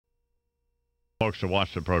folks to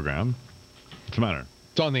watch the program. What's the matter?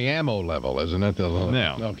 It's on the ammo level, isn't it?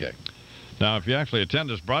 Yeah. Okay. Now, if you actually attend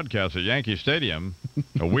this broadcast at Yankee Stadium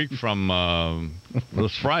a week from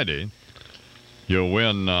this Friday, you'll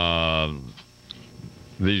win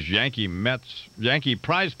these Yankee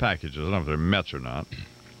prize packages. I don't know if they're Mets or not.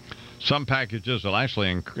 Some packages will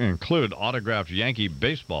actually include autographed Yankee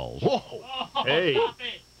baseballs. Whoa! Hey.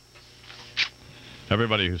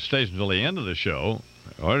 Everybody who stays until the end of the show,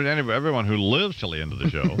 or everyone who lives till the end of the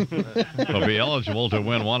show, will be eligible to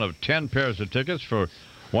win one of 10 pairs of tickets for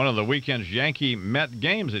one of the weekend's Yankee-Met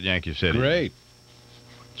games at Yankee Stadium. Great.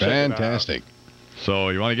 Fantastic. So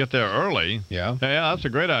you want to get there early? Yeah. Yeah, that's a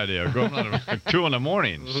great idea. Go at 2 in the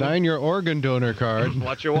morning. Sign your organ donor card.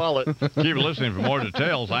 Watch your wallet. Keep listening for more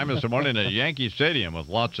details. Imus the morning at Yankee Stadium with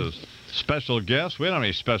lots of special guests. We don't have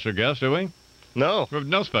any special guests, do we? No. We have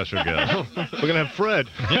no special guests. We're going to have Fred.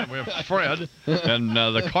 Yeah, we have Fred and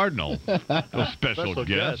the Cardinal. No special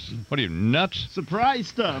guests. What are you, nuts? Surprise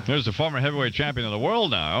stuff. There's the former heavyweight champion of the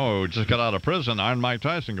world now who just got out of prison, Iron Mike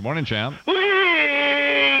Tyson. Good morning, champ.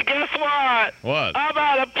 Whee! Guess what? What? I'm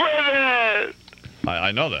out of prison.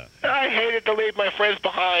 I know that. I hated to leave my friends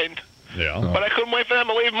behind. Yeah. But I couldn't wait for them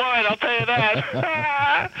to leave mine, I'll tell you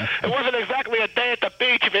that. It wasn't exactly a day at the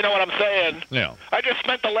beach, if you know what I'm saying. Yeah. I just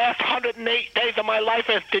spent the last 108 days of my life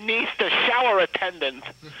as Denise, the shower attendant.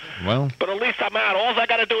 Well. But at least I'm out. All I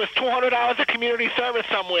got to do is 200 hours of community service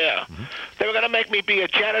somewhere. They were going to make me be a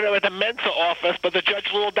janitor at the Mensa office, but the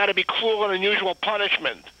judge ruled that to be cruel and unusual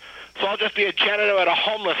punishment. So I'll just be a janitor at a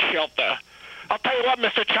homeless shelter. I'll tell you what,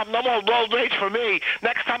 Mr. Chum, no more road rage for me.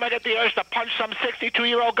 Next time I get the urge to punch some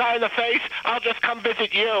 62-year-old guy in the face, I'll just come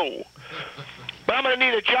visit you. But I'm going to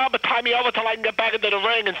need a job to tie me over till I can get back into the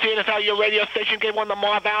ring. And seeing as how your radio station gave one to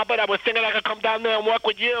Marv Albert, I was thinking I could come down there and work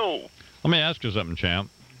with you. Let me ask you something, champ.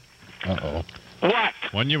 Uh-oh. What?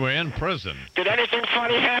 When you were in prison. Did anything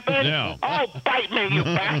funny happen? Yeah. Oh, bite me, you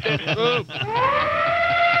bastard.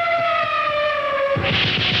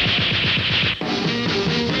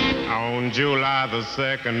 On July the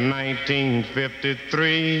 2nd,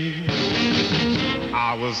 1953,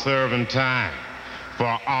 I was serving time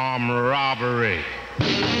for armed robbery.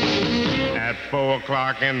 At 4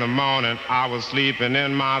 o'clock in the morning, I was sleeping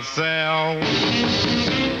in my cell.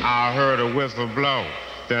 I heard a whistle blow.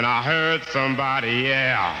 Then I heard somebody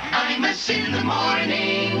yell. Imus in the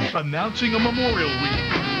morning. Announcing a Memorial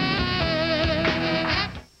Week.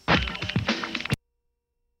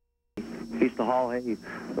 Used to haul hay,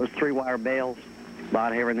 those 3-wire bales, a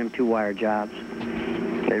lot of hair in them 2-wire jobs.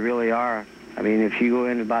 They really are. I mean, if you go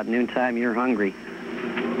in about noontime, you're hungry.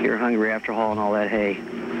 You're hungry after hauling all that hay.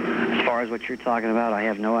 As far as what you're talking about, I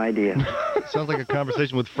have no idea. Sounds like a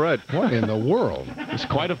conversation with Fred. What in the world? He's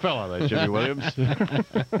quite a fella, that Jimmy Williams.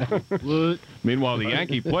 Meanwhile, the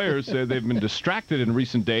Yankee players say they've been distracted in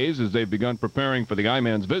recent days as they've begun preparing for the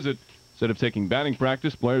I-Man's visit. Instead of taking batting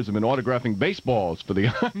practice, players have been autographing baseballs for the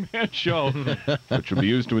I-Man show, which will be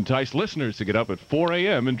used to entice listeners to get up at 4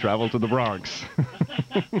 a.m. and travel to the Bronx.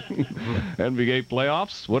 NBA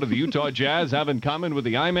playoffs. What do the Utah Jazz have in common with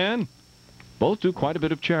the I-Man? Both do quite a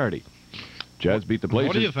bit of charity. Jazz beat the Blazers.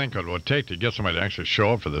 What do you think it would take to get somebody to actually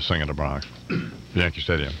show up for this thing in the Bronx, Yankee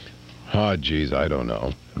Stadium? Oh, geez, I don't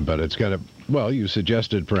know. But it's got to, well, you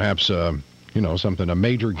suggested perhaps, something, a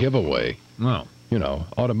major giveaway. No.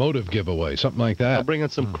 Automotive giveaway, something like that. I'll bring in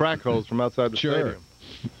some crack holes from outside the stadium.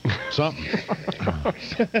 Something.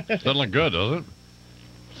 Doesn't look good, does it?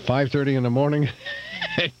 5:30 in the morning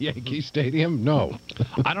at Yankee Stadium? No.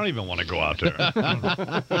 I don't even want to go out there.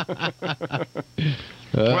 We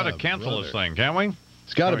got to cancel this thing, can't we?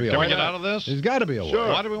 It's got to be a way. Can we get out of this? There's got to be a way. Sure.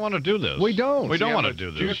 Why do we want to do this? We don't. We don't want to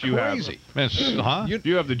do this. You're crazy. Huh? If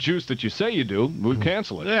you have the juice that you say you do, we'll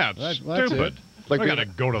cancel it. Yeah, it's That's stupid. Like we got to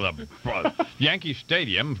go to the Yankee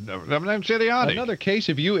Stadium. I'm idiotic. Another case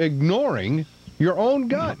of you ignoring your own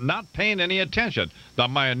gut. Not paying any attention. Now,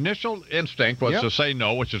 my initial instinct was to say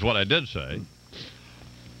no, which is what I did say.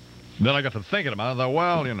 Then I got to thinking about it. I thought,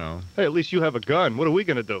 well, Hey, at least you have a gun. What are we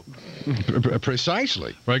going to do?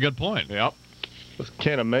 Precisely. Very good point. Yep. A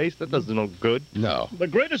can of mace? That doesn't no good. No. The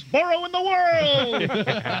greatest borough in the world. No,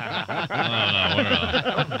 we're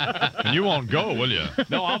not. And you won't go, will you?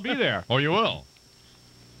 No, I'll be there. Oh, you will?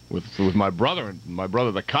 With my brother, and my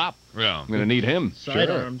brother the cop. Yeah. I'm going to need him.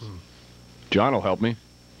 Sidearms. John will help me.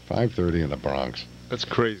 5:30 in the Bronx. That's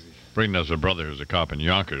crazy. Breen has a brother who's a cop in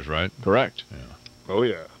Yonkers, right? Correct. Yeah. Oh,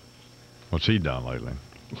 yeah. What's he done lately?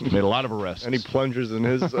 Made a lot of arrests. Any plungers in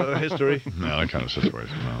his history? No, that kind of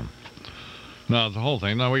situation, no. No, the whole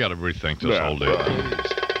thing. No, we got to rethink this whole deal. Oh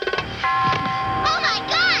my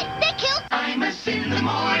God! They killed Imus in the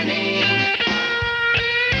morning.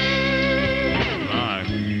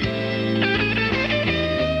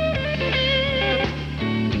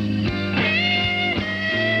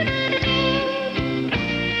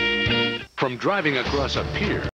 from driving across a pier.